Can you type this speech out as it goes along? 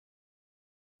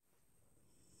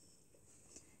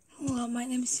Hello, my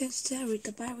name is James. Today I read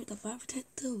the Bible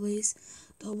title is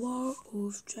The Wall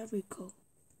of Jericho.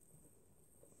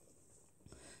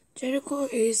 Jericho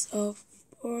is a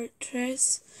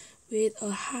fortress with a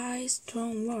high,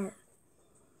 strong wall.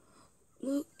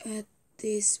 Look at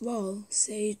this wall,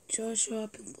 said Joshua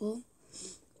people.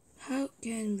 How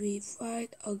can we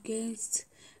fight against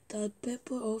the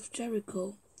people of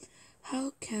Jericho?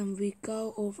 How can we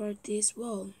go over this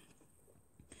wall?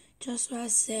 Joshua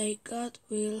said, God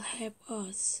will help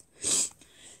us.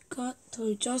 God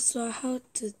told Joshua how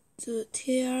to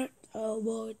tear the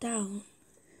wall down.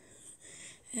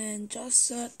 And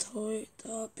Joshua told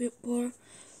the people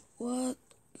what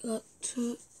God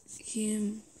told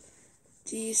him.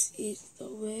 This is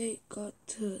the way God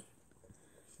told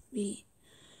me.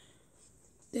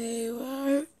 They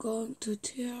were going to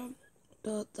tear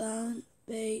the down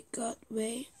by God's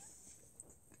way.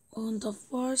 On the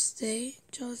first day,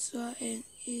 Joshua and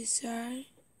Israel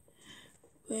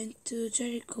went to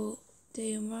Jericho.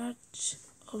 They marched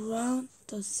around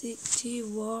the city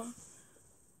wall,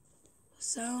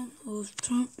 sound of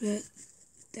trumpet.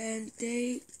 Then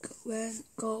they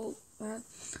go back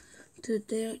to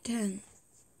their tent.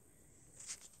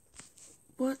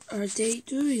 What are they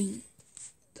doing?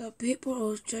 The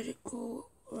people of Jericho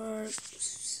were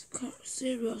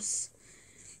serious.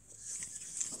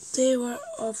 They were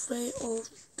afraid of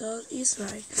the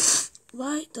Israelites.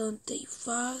 Why don't they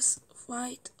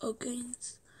fight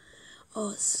against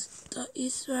us? The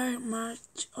Israelites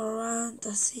marched around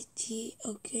the city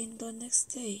again the next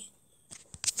day.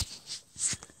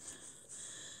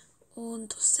 On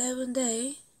the seventh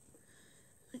day,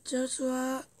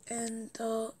 Joshua and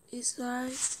the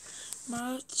Israelites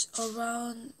marched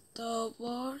around the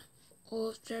wall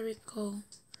of Jericho.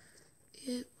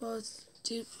 It was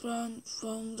different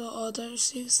from the other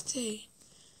 6 days.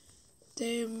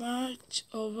 They marched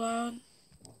around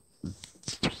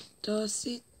the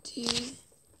city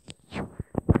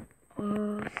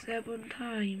 7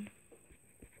 times.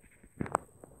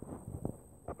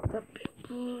 The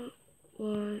people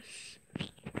was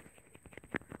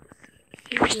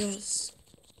serious.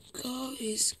 God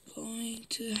is going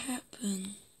to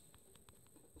happen.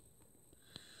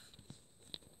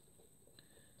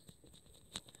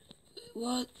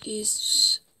 What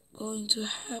is going to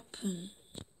happen?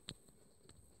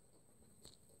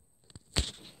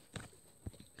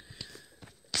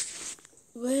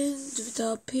 When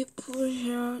the people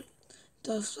heard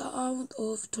the sound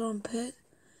of trumpet,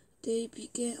 they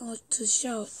began to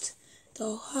shout.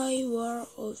 The high wall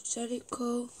of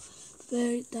Jericho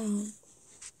fell down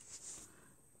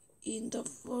in the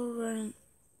front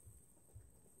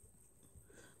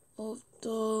of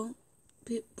the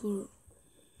people.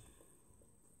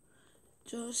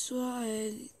 Joshua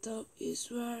and the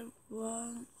Israel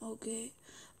ran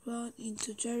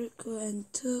into Jericho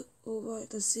and took over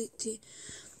the city.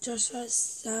 Joshua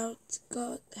shouted,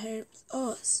 God help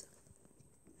us.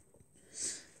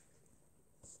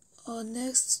 Our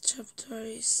next chapter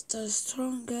is the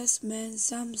strongest man,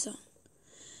 Samson.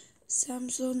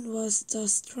 Samson was the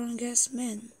strongest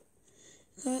man.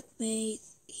 God made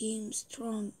him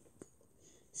strong.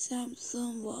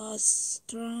 Samson was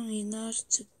strong enough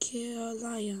to kill a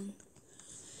lion.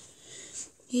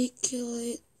 He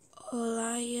killed a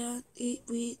lion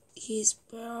with his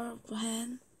bare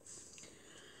hand.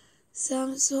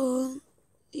 Samson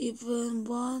even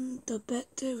won the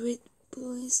battle with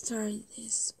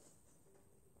Philistines.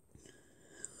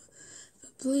 The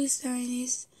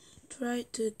Philistines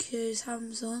tried to kill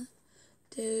Samson.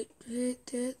 They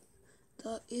defeated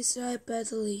the Israelites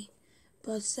badly.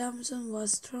 But Samson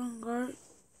was stronger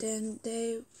than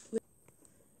they were.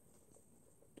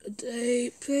 They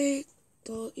played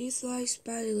the Israelites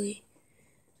badly,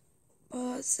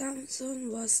 but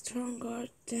Samson was stronger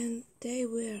than they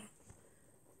were.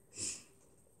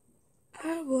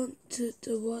 I want to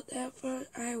do whatever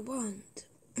I want.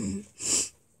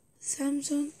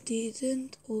 Samson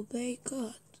didn't obey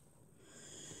God.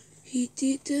 He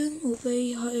didn't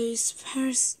obey his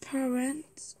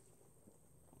parents.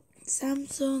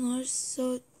 Samson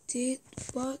also did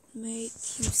what made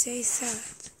him say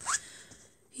sad.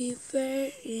 He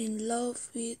fell in love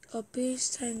with a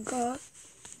Philistine girl,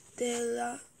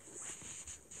 Delilah.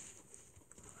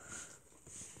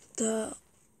 The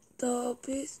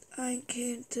Philistine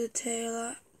came to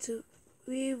Delilah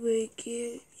we will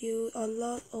give you a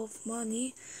lot of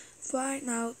money. Find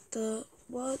out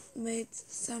what made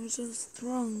Samson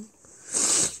strong.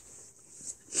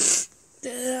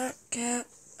 Delilah kept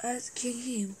asking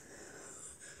him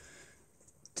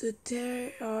to tell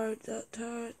her the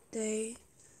third day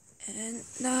and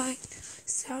night.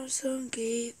 Samson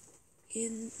gave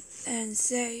in and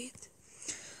said,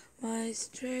 My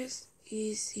stress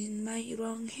is in my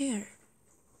long hair.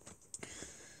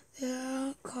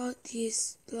 Sarah cut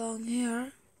his long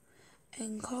hair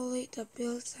and called it the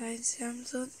Philistine.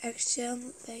 Samson's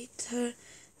action later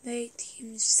made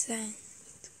him sad.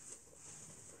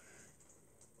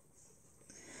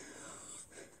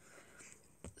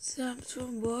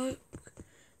 Samson woke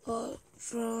up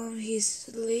from his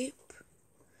sleep,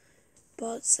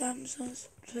 but Samson's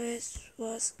stress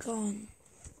was gone.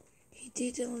 He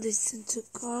didn't listen to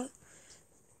God.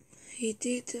 He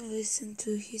didn't listen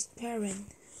to his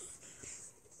parents.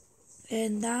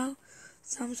 And now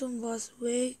Samson was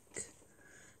weak.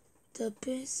 The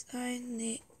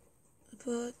Philistines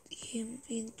put him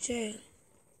in jail.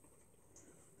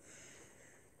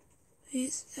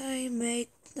 Philistines made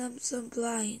Samson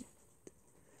blind.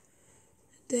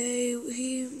 They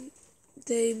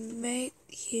made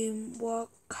him work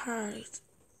hard.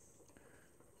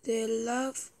 They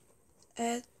laughed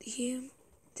at him.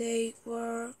 They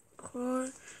were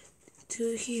cruel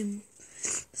to him.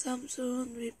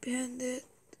 Samson repented,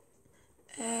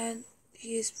 and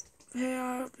his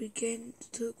hair began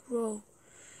to grow.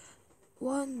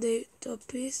 One day, the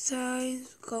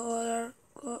Philistines gathered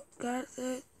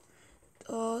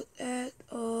at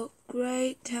a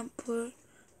great temple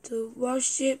to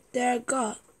worship their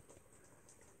God.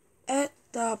 At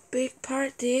the big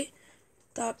party,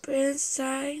 the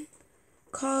Philistines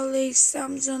called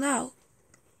Samson out.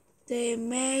 They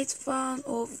made fun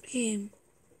of him.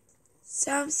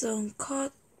 Samson,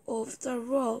 cut off the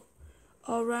rope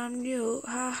around you,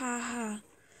 ha ha ha.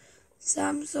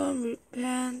 Samson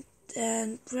repented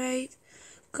and prayed,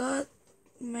 God,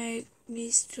 make me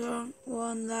strong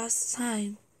one last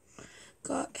time.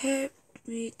 God, help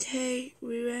me take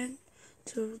revenge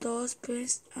to those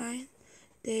Philistines.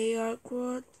 They are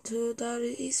cruel to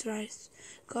the Israelites.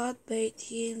 God made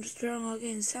him strong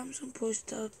again. Samson pushed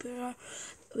the pillar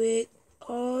with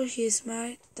all his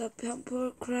might. The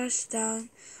temple crashed down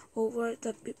over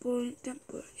the people in the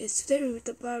temple. It's today with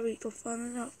the Bible of fun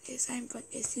and out. It's I'm fun.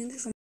 It's in this